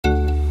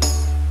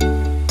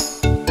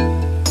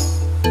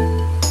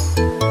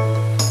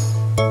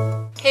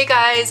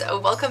guys,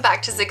 welcome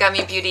back to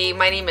Zagami Beauty.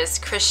 My name is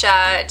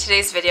Krysia.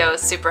 Today's video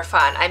is super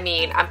fun. I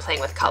mean, I'm playing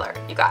with color,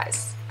 you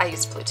guys. I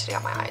used blue today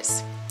on my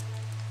eyes.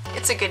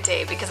 It's a good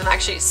day because I'm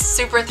actually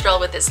super thrilled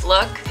with this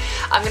look.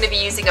 I'm going to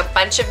be using a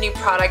bunch of new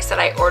products that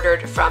I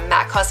ordered from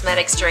MAC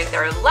Cosmetics during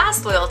their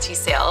last loyalty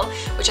sale,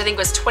 which I think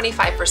was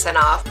 25%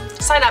 off.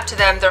 Sign up to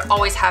them, they're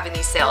always having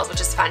these sales,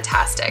 which is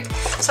fantastic.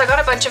 So I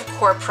got a bunch of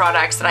core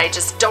products that I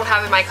just don't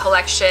have in my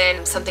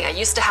collection, something I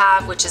used to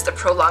have, which is the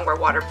Pro Longwear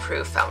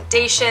Waterproof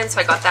Foundation. So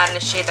I got that in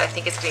a shade that I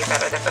think is getting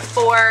better than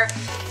before.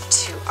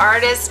 2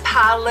 artist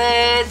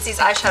palettes. These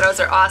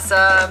eyeshadows are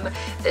awesome.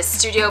 This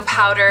studio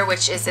powder,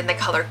 which is in the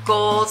color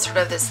gold, sort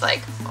of this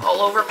like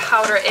all over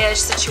powder-ish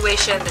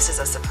situation. This is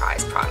a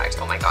surprise product.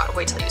 Oh my god,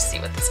 wait till you see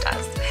what this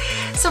does.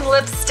 Some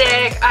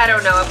lipstick, I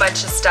don't know, a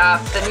bunch of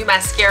stuff. The new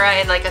mascara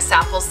in like a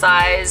sample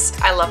size.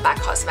 I love MAC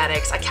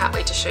Cosmetics. I can't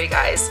wait to show you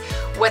guys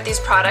what these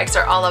products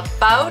are all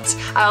about.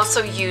 I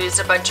also used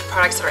a bunch of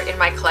products that are in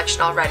my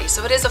collection already,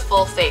 so it is a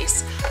full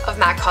face of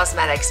MAC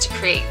Cosmetics to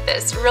create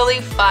this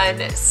really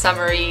fun,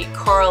 summery,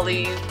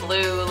 corally,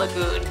 blue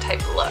lagoon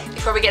type look.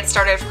 Before we get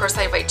started, of course,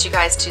 I invite you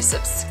guys to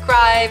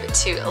subscribe,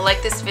 to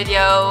like this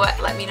video.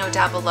 Let me know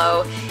down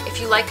below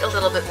if you like a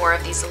little bit more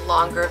of these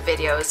longer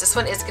videos. This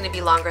one is going to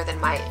be longer than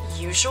my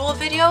usual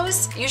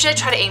videos. Usually I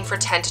try to aim for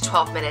 10 to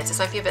 12 minutes. This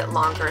might be a bit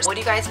longer. What do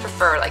you guys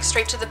prefer? Like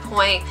straight to the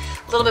point,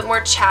 a little bit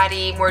more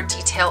chatty, more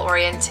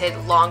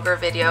detail-oriented, longer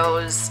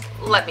videos?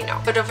 Let me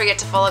know. But don't forget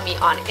to follow me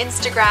on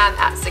Instagram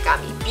at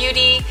Zagami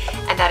Beauty.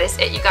 And that is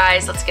it, you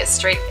guys. Let's get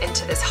straight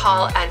into this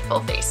haul and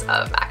full face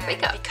of MAC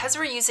makeup. Because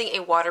we're using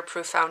a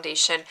waterproof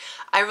foundation,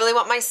 I really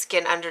want my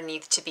skin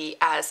underneath to be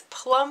as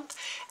plump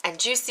and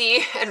juicy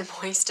and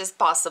moist as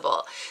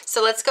possible.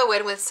 So let's go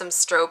in with some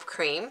Strobe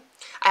cream.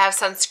 I have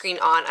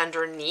sunscreen on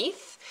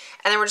underneath.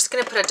 And then we're just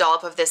going to put a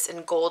dollop of this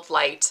in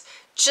Goldlite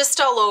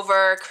just all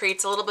over,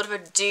 creates a little bit of a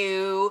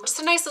dew, just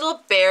a nice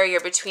little barrier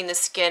between the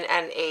skin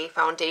and a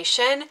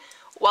foundation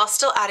while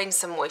still adding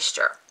some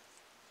moisture.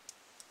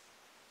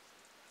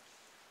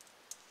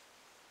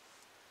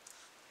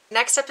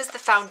 Next up is the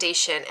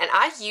foundation, and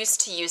I used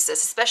to use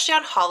this, especially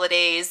on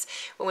holidays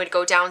when we'd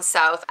go down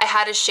south. I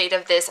had a shade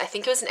of this, I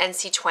think it was an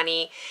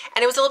NC20,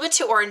 and it was a little bit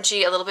too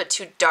orangey, a little bit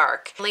too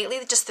dark. Lately,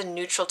 just the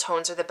neutral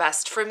tones are the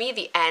best for me,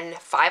 the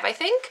N5, I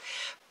think.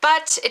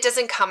 But it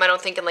doesn't come, I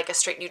don't think, in like a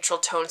straight neutral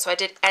tone, so I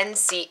did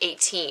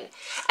NC18.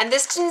 And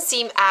this didn't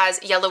seem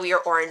as yellowy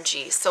or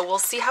orangey, so we'll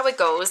see how it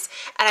goes.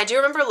 And I do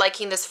remember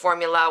liking this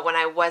formula when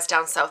I was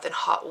down south in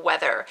hot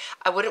weather.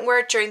 I wouldn't wear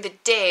it during the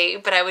day,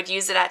 but I would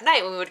use it at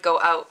night when we would go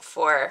out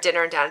for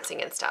dinner and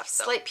dancing and stuff.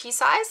 So, slight pea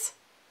size,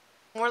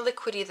 more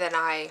liquidy than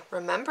I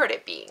remembered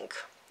it being.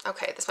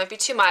 Okay, this might be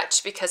too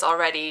much because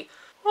already,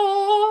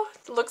 oh,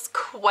 it looks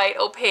quite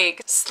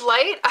opaque.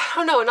 Slight, I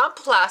don't know, not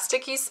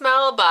plasticky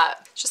smell,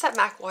 but it's just that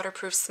MAC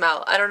waterproof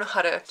smell. I don't know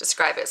how to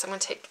describe it, so I'm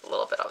going to take a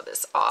little bit of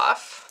this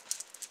off.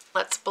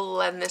 Let's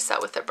blend this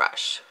out with a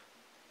brush.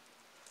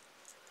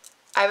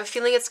 I have a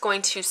feeling it's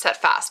going to set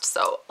fast,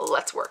 so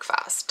let's work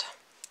fast.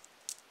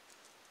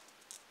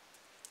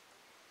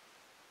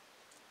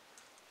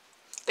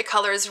 The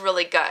color is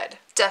really good.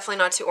 Definitely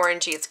not too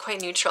orangey. It's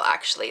quite neutral,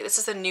 actually. This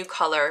is a new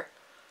color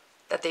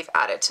that they've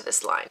added to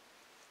this line.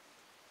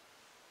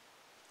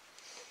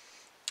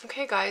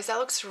 Okay guys, that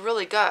looks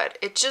really good.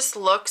 It just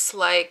looks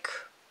like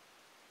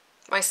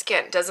my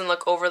skin. It doesn't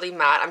look overly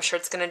matte. I'm sure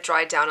it's going to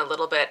dry down a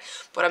little bit.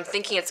 What I'm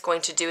thinking it's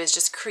going to do is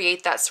just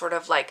create that sort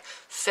of like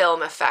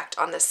film effect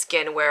on the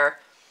skin where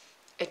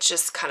it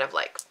just kind of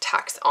like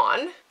tacks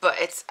on. But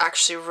it's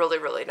actually really,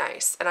 really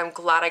nice. And I'm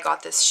glad I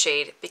got this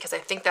shade because I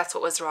think that's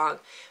what was wrong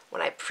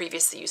when I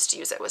previously used to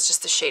use it, was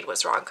just the shade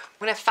was wrong. I'm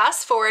gonna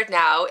fast forward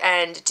now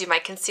and do my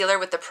concealer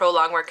with the Pro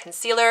Longwear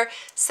Concealer,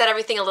 set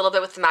everything a little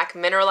bit with the MAC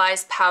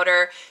Mineralized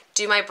Powder,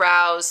 do my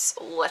brows.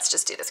 Let's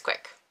just do this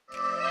quick.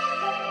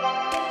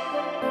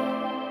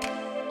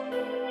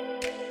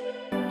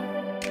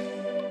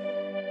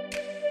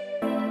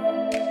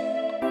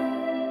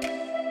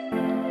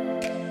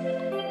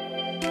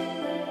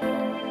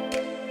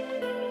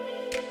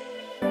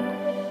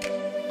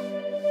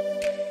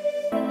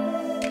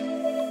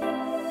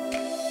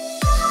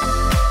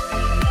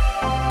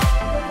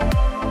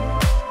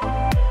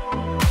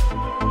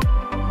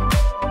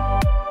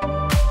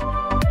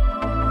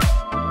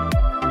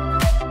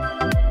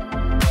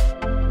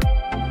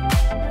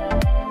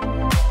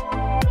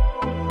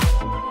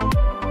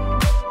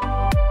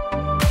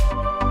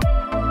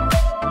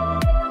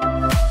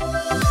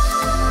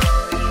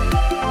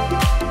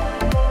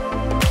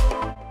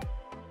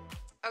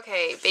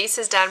 Base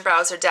is done,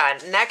 brows are done.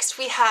 Next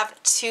we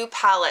have 2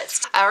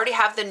 palettes. I already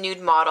have the nude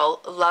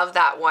model, love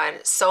that one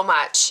so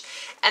much.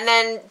 And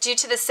then due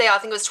to the sale, I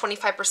think it was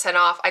 25%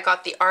 off, I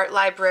got the Art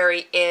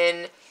Library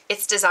in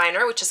its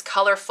designer, which is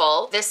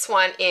colorful. This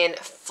one in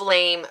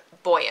Flame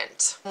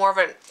Buoyant. More of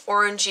an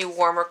orangey,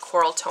 warmer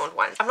coral toned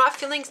one. I'm not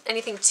feeling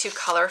anything too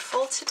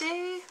colorful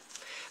today,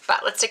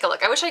 but let's take a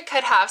look. I wish I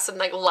could have some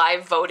like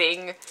live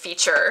voting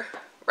feature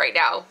right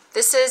now.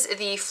 This is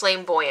the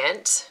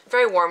Flamboyant,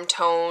 very warm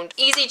toned,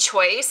 easy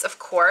choice, of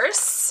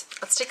course.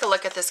 Let's take a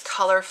look at this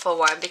colorful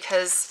one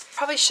because I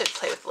probably should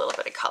play with a little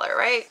bit of color,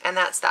 right? And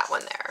that's that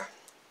one there.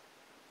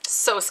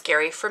 So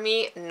scary for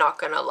me, not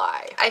gonna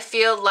lie. I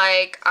feel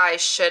like I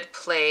should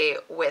play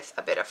with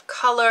a bit of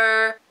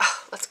color.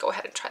 Oh, let's go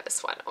ahead and try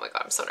this one. Oh my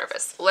god, I'm so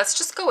nervous. Let's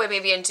just go in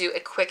maybe and do a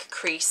quick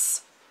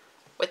crease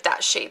with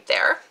that shade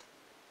there.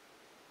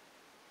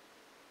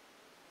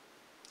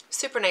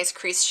 Super nice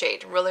crease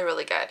shade, really,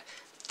 really good.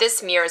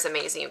 This mirror is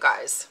amazing, you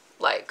guys.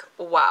 Like,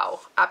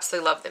 wow,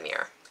 absolutely love the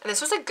mirror. And this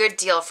was a good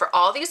deal for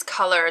all these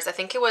colors. I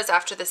think it was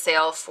after the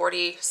sale,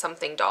 $40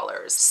 something.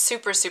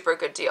 Super, super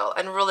good deal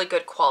and really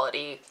good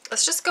quality.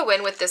 Let's just go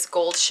in with this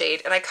gold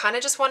shade, and I kind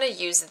of just want to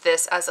use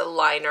this as a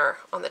liner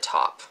on the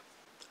top.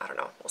 I don't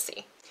know, we'll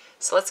see.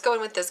 So let's go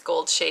in with this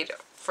gold shade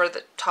for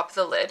the top of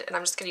the lid, and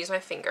I'm just gonna use my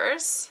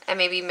fingers and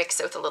maybe mix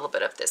it with a little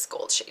bit of this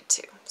gold shade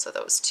too. So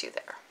those two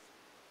there.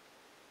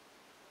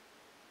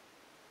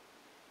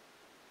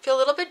 Feel a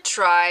little bit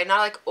dry, not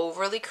like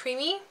overly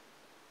creamy.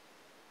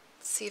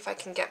 Let's see if I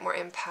can get more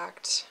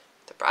impact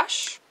with the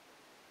brush.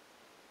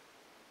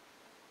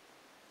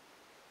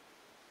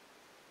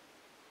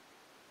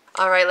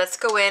 All right, let's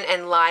go in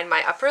and line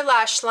my upper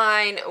lash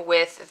line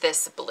with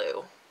this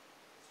blue.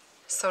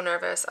 So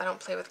nervous, I don't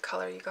play with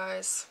color, you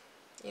guys.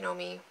 You know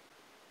me.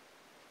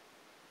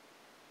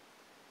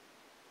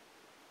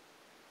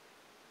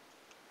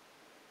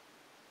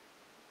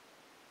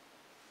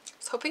 I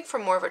was hoping for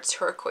more of a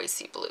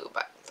turquoisey blue,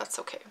 but that's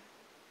okay.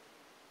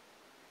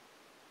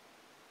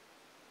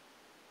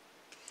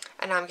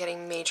 And now I'm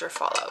getting major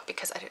fallout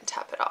because I didn't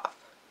tap it off.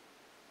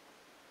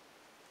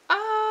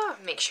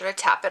 Make sure to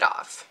tap it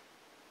off.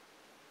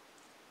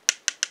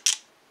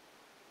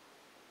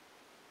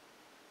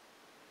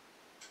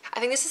 I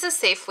think this is a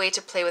safe way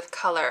to play with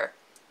color.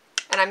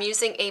 And I'm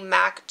using a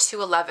MAC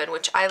 211,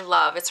 which I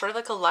love. It's sort of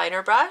like a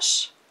liner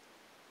brush,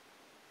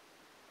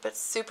 but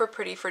super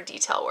pretty for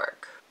detail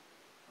work.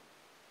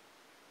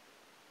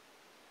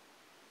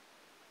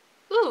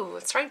 Ooh,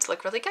 it's starting to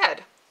look really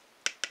good.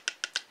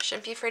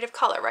 Shouldn't be afraid of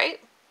color, right?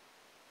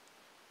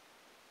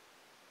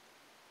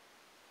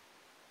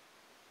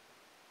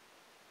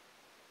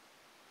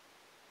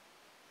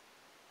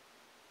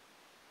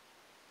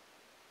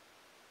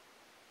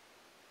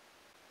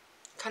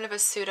 Kind of a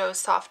pseudo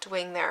soft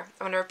wing there.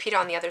 I'm going to repeat it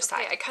on the other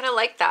side. I kind of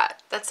like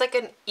that. That's like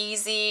an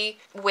easy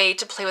way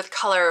to play with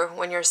color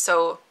when you're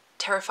so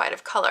terrified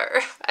of color.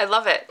 I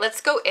love it.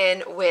 Let's go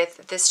in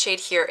with this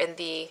shade here in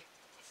the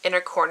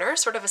inner corner,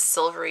 sort of a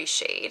silvery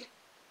shade.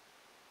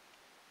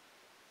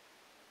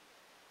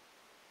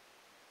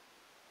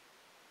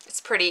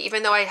 It's pretty,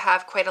 even though I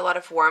have quite a lot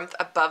of warmth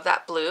above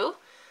that blue.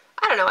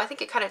 I don't know, I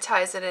think it kind of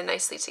ties it in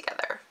nicely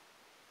together.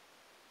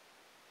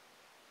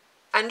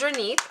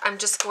 Underneath, I'm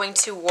just going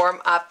to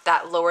warm up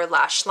that lower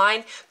lash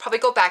line. Probably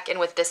go back in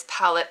with this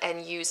palette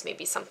and use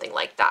maybe something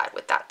like that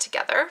with that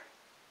together.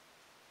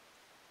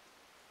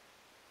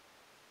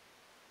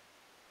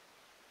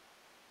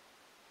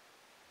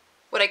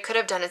 What I could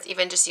have done is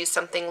even just use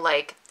something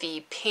like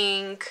the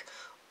pink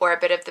or a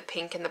bit of the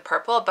pink and the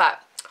purple,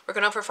 but we're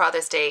going over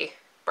Father's Day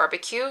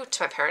barbecue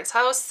to my parents'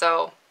 house,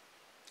 so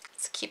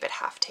let's keep it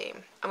half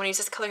tame. I'm going to use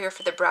this color here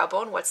for the brow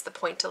bone. What's the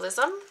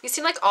pointillism? These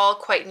seem like all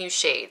quite new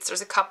shades.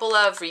 There's a couple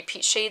of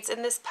repeat shades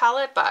in this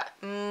palette, but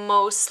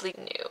mostly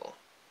new.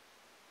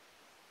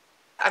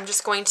 I'm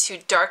just going to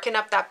darken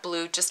up that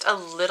blue just a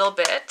little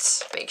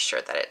bit. Make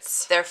sure that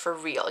it's there for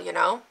real, you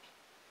know?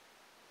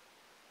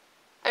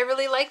 I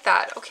really like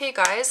that. Okay,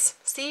 guys,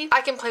 see?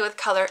 I can play with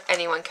color.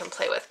 Anyone can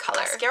play with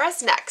color.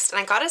 Mascara's next, and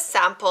I got a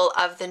sample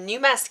of the new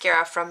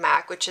mascara from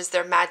MAC, which is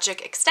their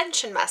Magic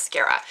Extension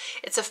Mascara.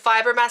 It's a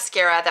fiber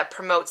mascara that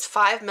promotes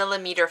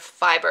 5mm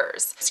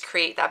fibers to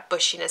create that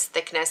bushiness,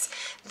 thickness.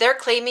 They're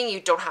claiming you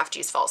don't have to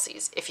use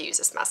falsies if you use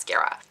this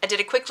mascara. I did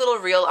a quick little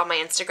reel on my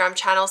Instagram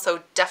channel,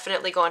 so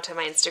definitely go onto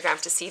my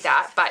Instagram to see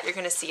that, but you're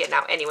gonna see it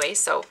now anyway,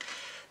 so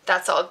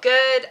that's all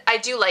good. I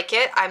do like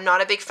it. I'm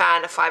not a big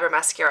fan of fiber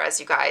mascaras,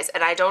 you guys,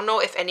 and I don't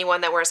know if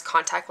anyone that wears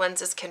contact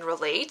lenses can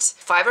relate.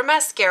 Fiber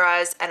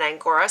mascaras and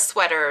Angora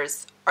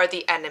sweaters are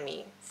the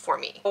enemy for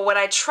me. But when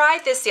I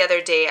tried this the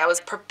other day, I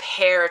was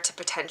prepared to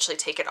potentially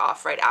take it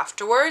off right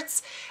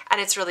afterwards,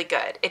 and it's really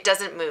good. It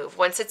doesn't move.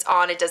 Once it's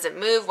on, it doesn't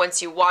move.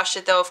 Once you wash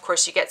it though, of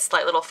course you get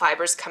slight little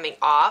fibers coming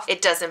off.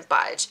 It doesn't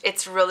budge.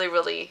 It's really,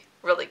 really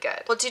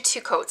good. We'll do 2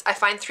 coats. I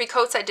find 3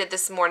 coats I did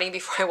this morning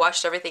before I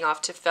washed everything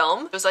off to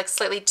film. It was like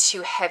slightly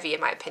too heavy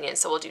in my opinion,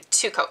 so we'll do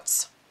 2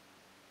 coats.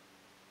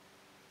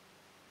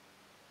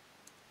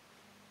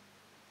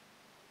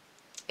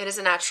 It is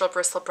a natural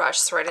bristle brush,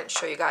 so I didn't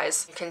show you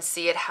guys. You can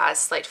see it has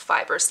slight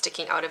fibers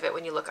sticking out of it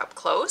when you look up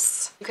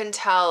close. You can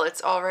tell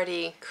it's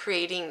already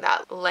creating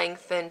that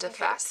lengthened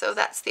effect. So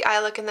that's the eye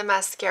look in the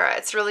mascara.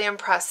 It's really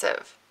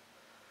impressive.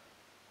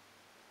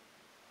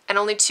 And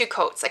only 2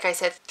 coats. Like I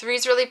said, 3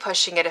 is really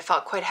pushing it. It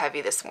felt quite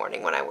heavy this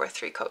morning when I wore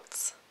 3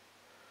 coats.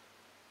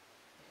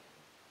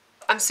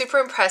 I'm super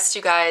impressed,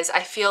 you guys.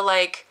 I feel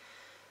like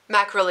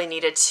MAC really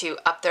needed to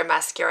up their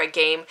mascara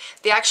game.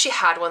 They actually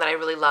had one that I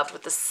really loved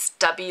with the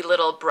stubby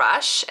little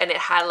brush, and it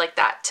had like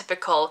that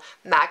typical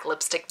MAC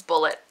lipstick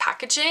bullet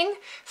packaging.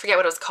 Forget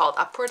what it was called,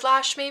 Upward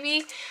Lash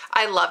maybe?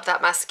 I loved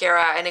that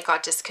mascara and it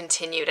got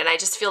discontinued, and I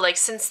just feel like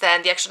since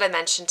then the Extra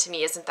Dimension to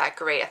me isn't that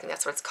great. I think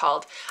that's what it's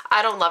called.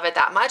 I don't love it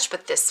that much,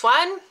 but this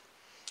one,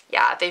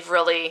 yeah, they've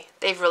really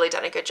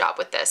done a good job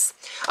with this.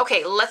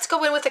 Okay, let's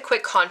go in with a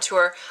quick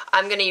contour.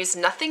 I'm gonna use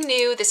Nothing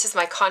New. This is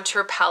my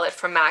contour palette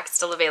from MAC,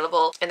 still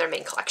available in their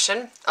main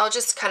collection. I'll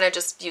just kind of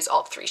just use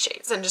all 3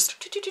 shades and just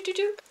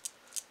do.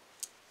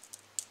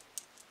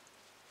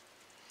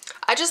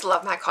 I just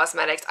love MAC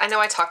Cosmetics. I know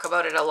I talk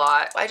about it a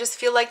lot. I just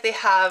feel like they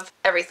have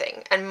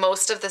everything, and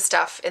most of the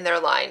stuff in their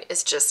line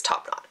is just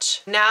top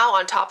notch. Now,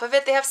 on top of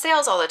it, they have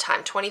sales all the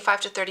time, 25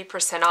 to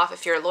 30% off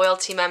if you're a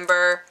loyalty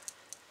member.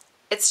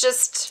 It's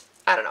just,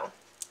 I don't know.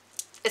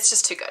 It's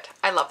just too good.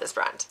 I love this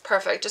brand.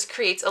 Perfect. Just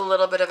creates a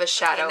little bit of a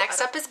shadow. Okay,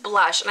 next up is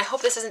blush, and I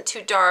hope this isn't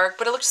too dark,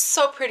 but it looks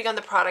so pretty on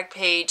the product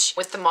page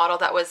with the model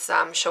that was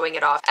showing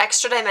it off.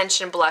 Extra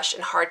Dimension blush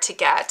and hard to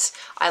get.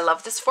 I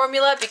love this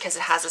formula because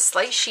it has a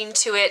slight sheen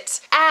to it,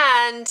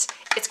 and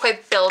it's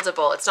quite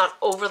buildable. It's not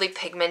overly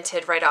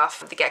pigmented right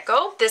off the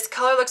get-go. This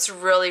color looks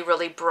really,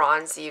 really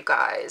bronzy, you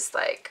guys.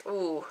 Like,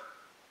 ooh.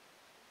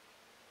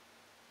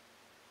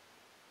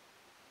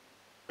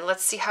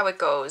 Let's see how it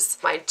goes.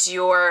 My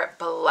Dior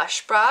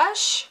blush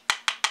brush.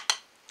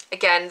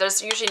 Again,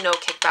 there's usually no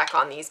kickback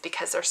on these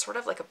because they're sort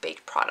of like a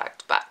baked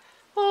product, but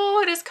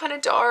oh, it is kind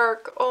of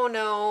dark. Oh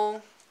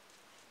no.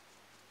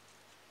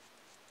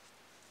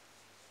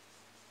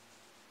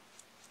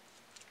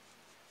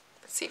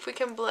 Let's see if we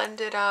can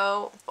blend it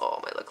out. Oh,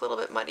 it might look a little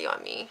bit muddy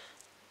on me.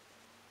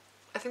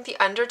 I think the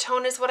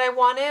undertone is what I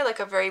wanted, like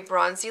a very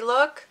bronzy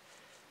look,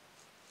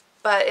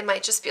 but it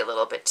might just be a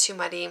little bit too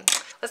muddy.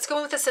 Let's go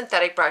in with a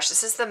synthetic brush.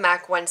 This is the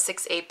MAC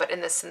 168, but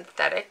in the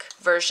synthetic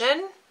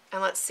version.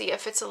 And let's see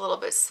if it's a little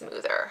bit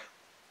smoother.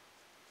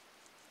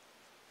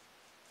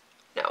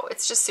 No,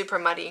 it's just super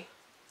muddy.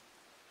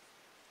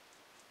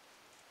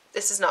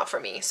 This is not for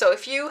me. So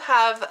if you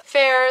have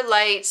fair,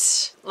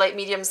 light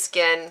medium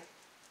skin,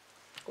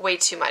 way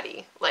too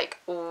muddy. Like,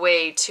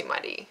 way too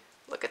muddy.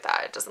 Look at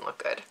that, it doesn't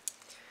look good.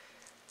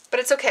 But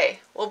it's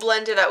okay. We'll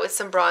blend it out with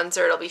some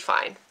bronzer, it'll be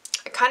fine.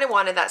 I kind of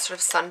wanted that sort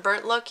of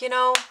sunburnt look, you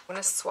know? I'm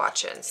gonna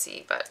swatch it and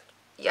see, but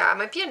yeah, it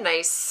might be a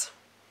nice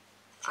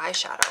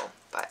eyeshadow,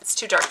 but it's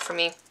too dark for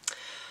me.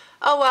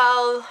 Oh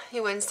well,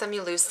 you win some,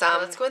 you lose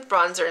some. Let's go with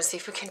bronzer and see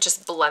if we can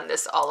just blend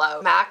this all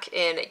out. MAC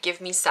in Give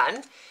Me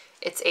Sun.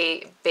 It's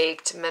a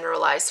baked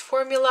mineralized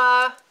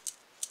formula.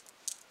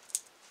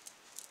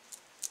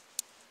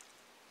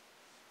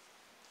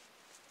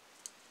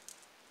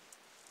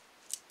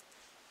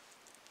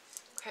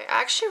 Okay,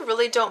 I actually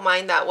really don't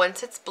mind that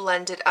once it's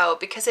blended out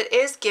because it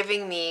is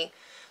giving me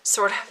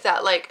sort of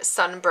that like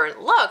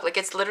sunburnt look. Like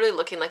it's literally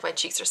looking like my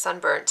cheeks are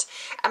sunburnt.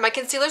 And my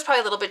concealer is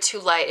probably a little bit too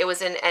light. It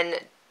was in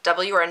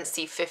NW or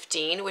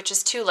NC15, which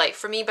is too light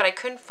for me, but I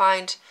couldn't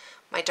find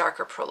my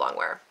darker Pro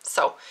Longwear.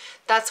 So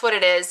that's what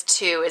it is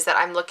too, is that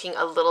I'm looking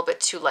a little bit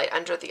too light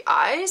under the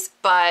eyes,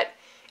 but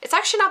it's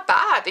actually not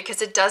bad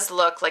because it does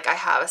look like I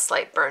have a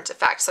slight burnt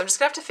effect. So I'm just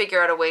gonna have to figure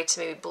out a way to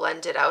maybe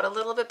blend it out a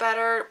little bit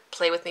better,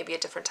 play with maybe a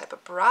different type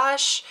of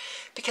brush,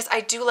 because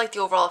I do like the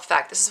overall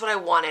effect. This is what I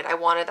wanted. I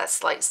wanted that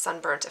slight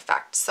sunburnt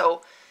effect.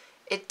 So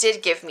it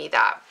did give me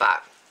that,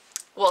 but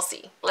we'll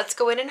see. Let's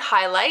go in and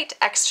highlight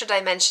Extra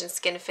Dimension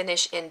Skin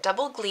Finish in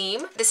Double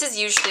Gleam. This is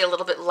usually a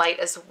little bit light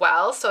as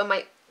well, so it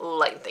might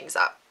lighten things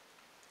up.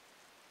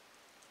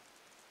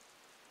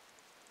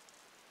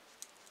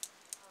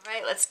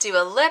 Alright, let's do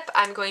a lip.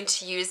 I'm going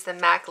to use the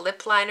MAC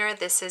lip liner.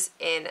 This is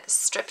in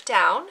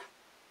Stripdown.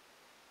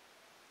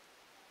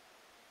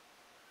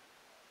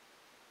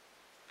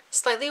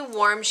 Slightly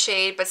warm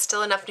shade, but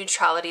still enough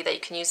neutrality that you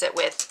can use it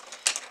with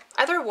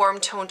either warm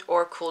toned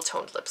or cool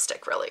toned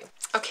lipstick, really.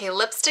 Okay,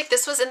 lipstick,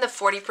 this was in the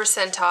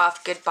 40%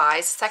 off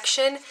Goodbyes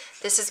section.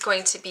 This is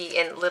going to be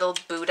in Little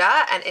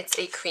Buddha, and it's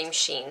a cream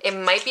sheen. It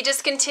might be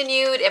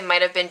discontinued. It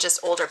might have been just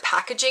older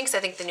packaging, because I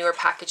think the newer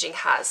packaging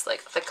has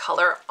like the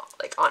color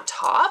like on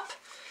top.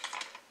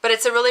 But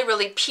it's a really,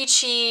 really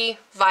peachy,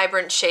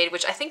 vibrant shade,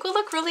 which I think will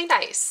look really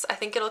nice. I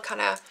think it'll kind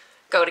of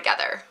go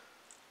together.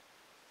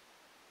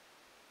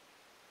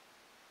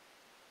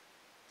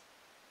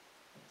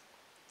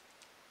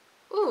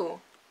 Ooh,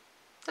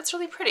 that's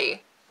really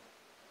pretty.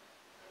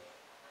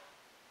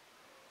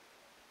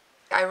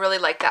 I really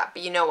like that,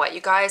 but you know what,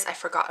 you guys, I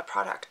forgot a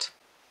product.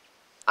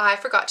 I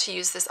forgot to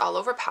use this all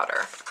over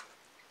powder.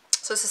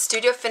 So it's a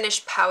Studio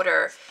Finish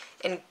powder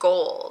in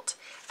gold,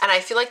 and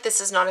I feel like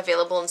this is not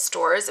available in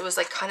stores. It was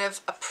like kind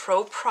of a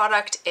pro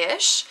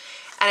product-ish,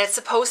 and it's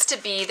supposed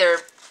to be their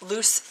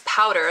loose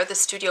powder, the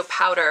Studio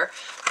powder,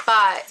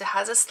 but it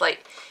has a slight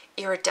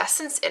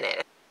iridescence in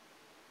it.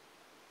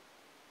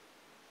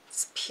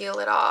 Let's peel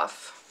it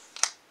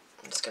off.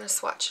 I'm just gonna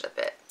swatch it a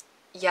bit.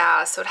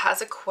 Yeah, so it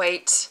has a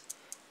quite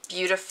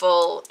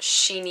beautiful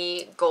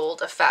sheeny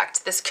gold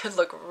effect. This could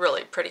look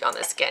really pretty on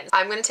the skin.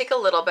 I'm gonna take a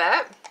little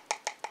bit.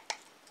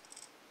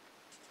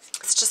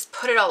 Let's just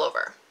put it all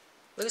over.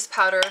 Loose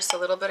powder, so a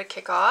little bit of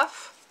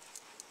kickoff.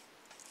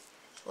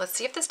 Let's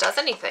see if this does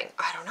anything.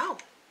 I don't know.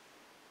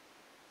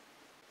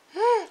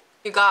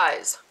 You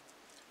guys,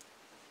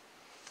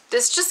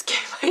 this just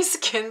gave my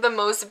skin the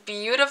most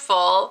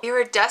beautiful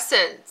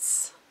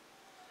iridescence.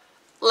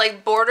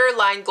 Like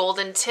borderline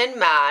golden tin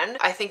man.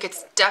 I think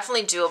it's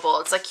definitely doable.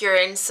 It's like you're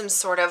in some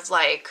sort of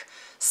like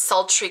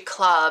sultry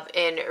club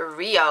in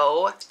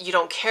Rio. You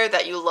don't care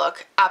that you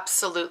look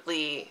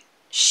absolutely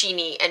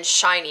sheeny and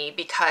shiny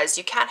because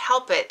you can't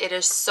help it. It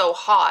is so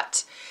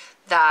hot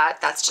that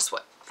that's just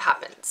what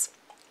happens.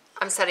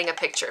 I'm setting a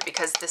picture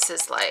because this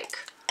is like,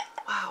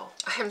 wow,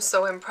 I am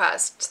so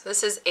impressed.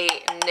 This is a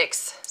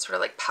NYX sort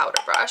of like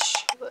powder brush.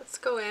 Let's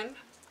go in.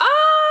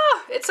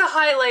 Ah, it's a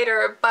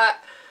highlighter, but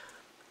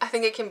I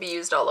think it can be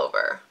used all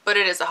over. But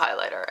it is a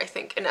highlighter, I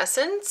think, in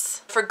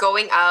essence. For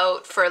going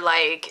out for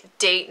like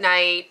date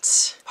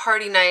night,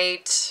 party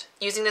night,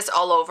 using this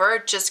all over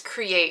just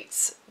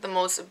creates the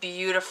most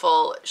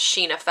beautiful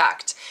sheen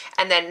effect.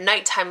 And then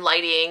nighttime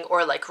lighting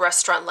or like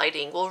restaurant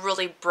lighting will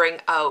really bring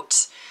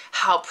out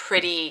how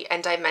pretty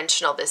and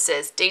dimensional this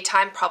is.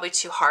 Daytime, probably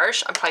too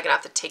harsh. I'm probably gonna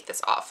have to take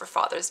this off for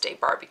Father's Day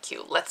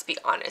barbecue. Let's be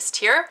honest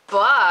here.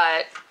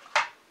 But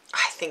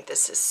I think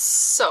this is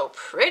so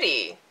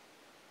pretty.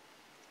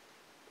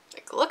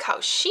 Like, look how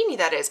sheeny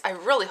that is. I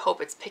really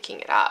hope it's picking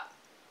it up.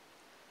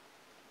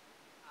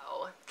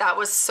 Oh, that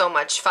was so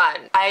much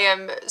fun. I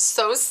am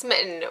so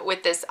smitten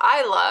with this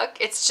eye look.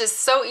 It's just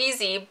so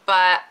easy,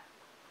 but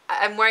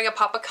I'm wearing a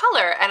pop of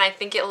color and I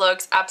think it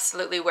looks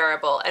absolutely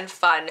wearable and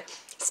fun,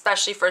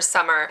 especially for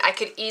summer. I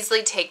could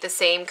easily take the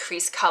same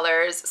crease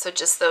colors, so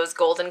just those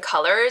golden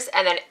colors,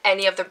 and then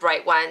any of the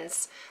bright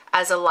ones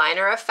as a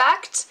liner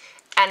effect.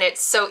 And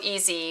it's so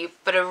easy,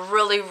 but a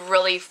really,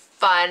 really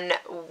fun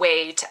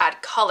way to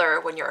add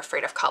color when you're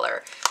afraid of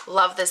color.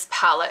 Love this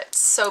palette,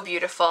 so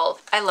beautiful.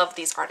 I love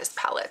these artist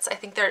palettes. I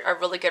think they're a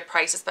really good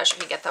price, especially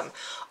if you get them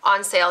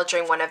on sale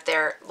during one of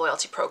their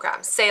loyalty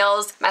program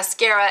sales.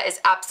 Mascara is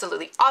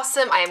absolutely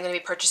awesome. I am going to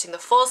be purchasing the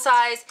full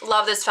size.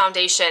 Love this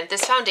foundation.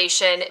 This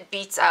foundation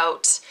beats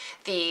out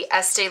the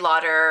Estee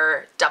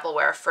Lauder Double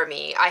Wear for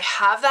me. I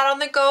have that on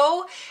the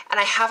go and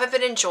I haven't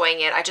been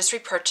enjoying it. I just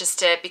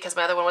repurchased it because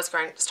my other one was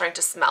starting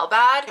to smell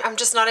bad. I'm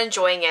just not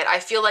enjoying it. I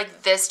feel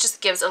like this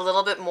just gives a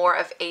little bit more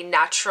of a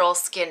natural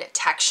skin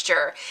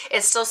texture.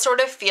 It still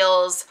sort of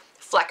feels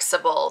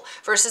flexible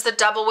versus the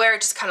Double Wear,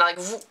 just kind of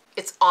like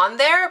it's on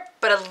there,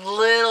 but a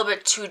little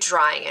bit too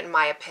drying in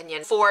my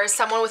opinion. For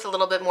someone with a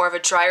little bit more of a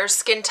drier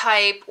skin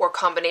type or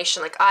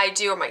combination like I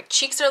do, or my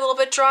cheeks are a little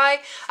bit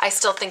dry, I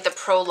still think the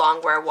Pro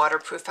Longwear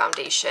waterproof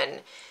foundation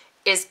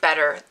is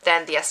better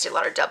than the Estee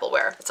Lauder Double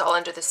Wear. It's all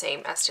under the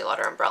same Estee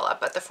Lauder umbrella,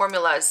 but the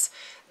formulas,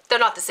 they're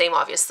not the same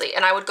obviously,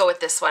 and I would go with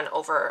this one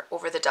over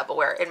the Double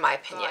Wear in my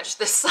opinion.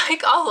 This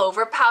like all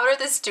over powder,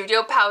 this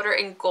studio powder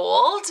in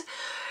gold,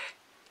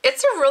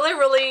 it's a really,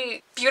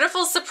 really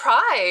beautiful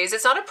surprise.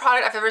 It's not a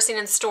product I've ever seen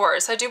in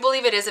stores, so I do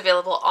believe it is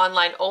available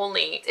online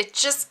only. It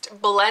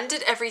just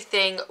blended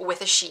everything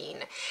with a sheen.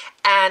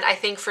 And I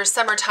think for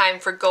summertime,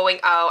 for going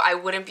out, I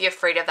wouldn't be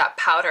afraid of that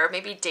powder.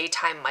 Maybe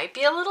daytime might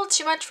be a little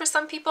too much for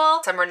some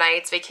people. Summer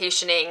nights,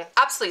 vacationing,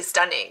 absolutely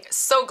stunning.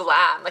 So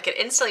glam, like it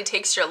instantly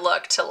takes your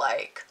look to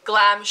like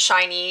glam,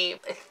 shiny,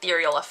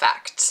 ethereal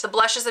effect. The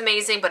blush is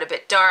amazing, but a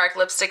bit dark.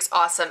 Lipstick's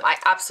awesome. I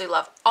absolutely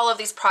love all of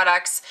these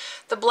products.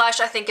 The blush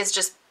I think is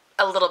just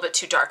a little bit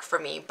too dark for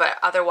me, but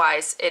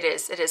otherwise it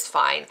is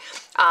fine.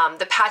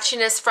 The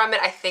patchiness from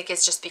it I think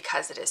is just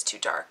because it is too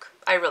dark.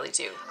 I really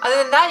do. Other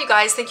than that, you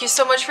guys, thank you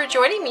so much for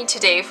joining me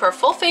today for a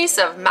full face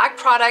of MAC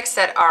products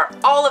that are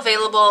all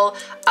available,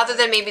 other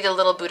than maybe the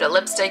Little Buddha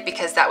lipstick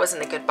because that was in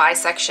the goodbye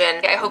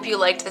section. I hope you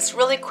liked this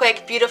really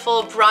quick,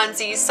 beautiful,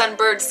 bronzy,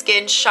 sunburned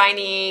skin,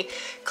 shiny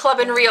Club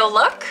in Rio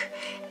look,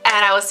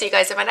 and I will see you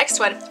guys in my next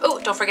one. Oh,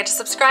 don't forget to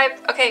subscribe.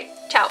 Okay,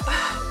 ciao.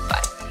 Bye.